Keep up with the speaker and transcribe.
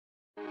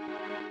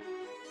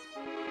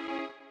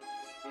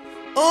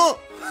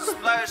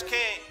Splash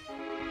King.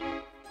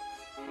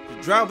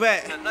 Drop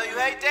back. I know you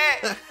hate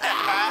that.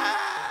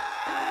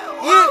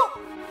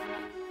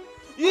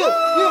 Yeah.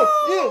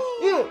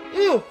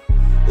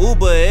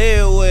 Uber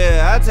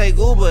everywhere, I take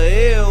Uber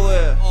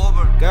everywhere.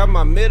 Uber. Got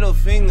my middle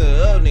finger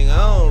up, nigga, I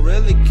don't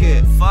really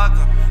care. Fuck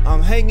 'em.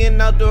 I'm hanging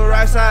out the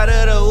right side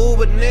of the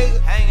Uber,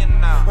 nigga.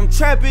 Hanging out. I'm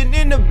trapping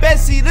in the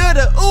backseat of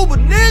the Uber,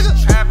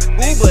 nigga. Trapping,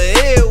 nigga. Uber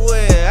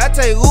everywhere, I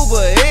take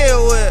Uber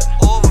everywhere.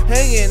 Uber.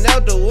 Hanging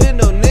out the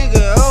window,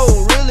 nigga, I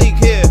don't really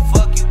care.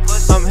 Fuck you,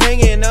 pussy. I'm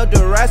hanging out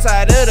the right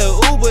side of the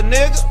Uber,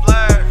 nigga.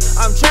 Splurge.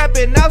 I'm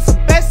trapping out the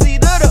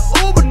backseat of the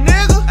Uber,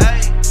 nigga. Hey.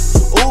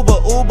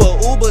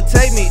 Uber,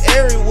 take me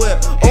everywhere.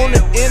 On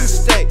the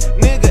interstate,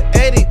 nigga,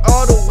 80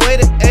 all the way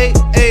to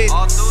 880.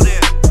 All through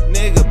there.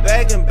 Nigga,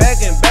 backing back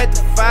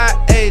to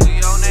 580.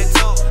 We on that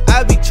too.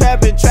 I be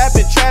trapping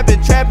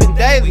We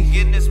daily.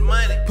 getting this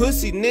money.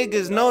 Pussy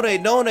niggas know they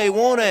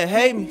wanna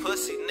hate me.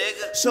 Pussy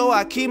nigga. So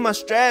I keep my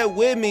strap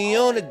with me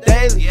on the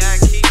daily. Yeah, I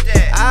keep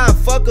that. I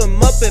fuck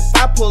 'em up if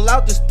I pull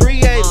out this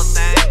 380. Little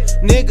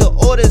thing.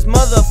 Nigga, or this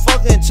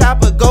motherfucking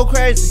chopper go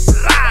crazy.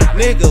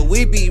 Nigga,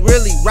 we be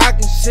really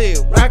rockin' shit.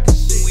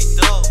 We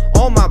do.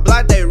 On my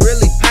block, they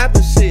really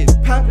poppin' shit.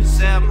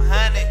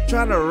 700.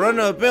 Tryna run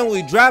up and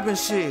we dropping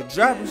shit.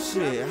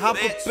 Hop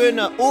up in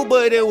the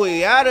Uber, then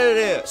we out of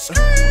there.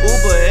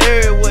 Uber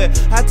everywhere,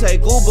 I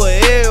take Uber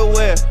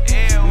everywhere.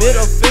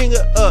 Middle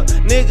finger up,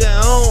 nigga,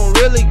 I don't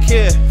really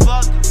care.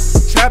 Fuck 'em.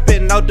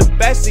 Trapping out the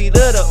backseat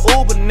of the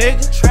Uber,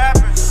 nigga.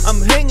 Trapping.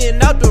 I'm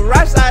hanging out the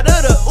right side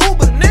of the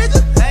Uber,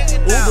 nigga.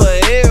 Hanging out. Uber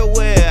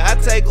everywhere, I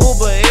take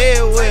Uber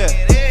everywhere.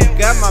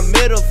 Got my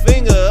middle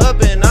finger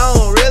up and I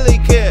don't really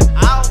care.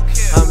 I don't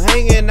care. I'm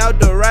hanging out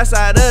the right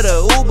side of the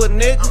Uber,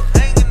 nigga.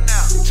 I'm hanging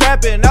out.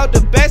 Trapping out the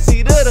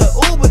backseat of the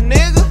Uber,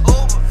 nigga.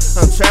 Uber.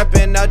 I'm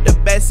trapping out the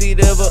backseat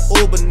of a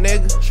Uber,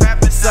 nigga.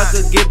 Trapping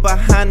Sucker get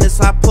behind us,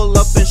 I pull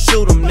up and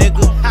shoot him,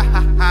 nigga.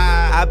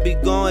 I be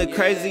going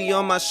crazy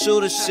on my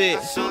shooter shit.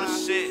 Shoot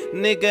the shit.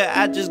 Nigga,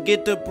 I just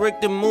get the brick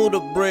to move the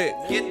brick.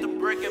 Get the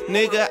brick and move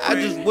Nigga, the I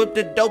brick. just whip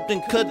the dope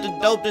and cut the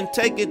dope and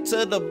take it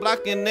to the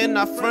block and then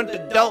I front the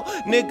dope.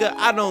 Nigga,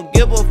 I don't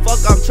give a fuck,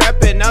 I'm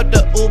trapping out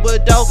the Uber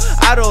dope.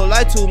 I don't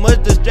like too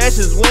much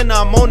distractions when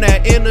I'm on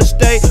that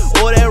interstate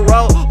or that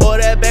road.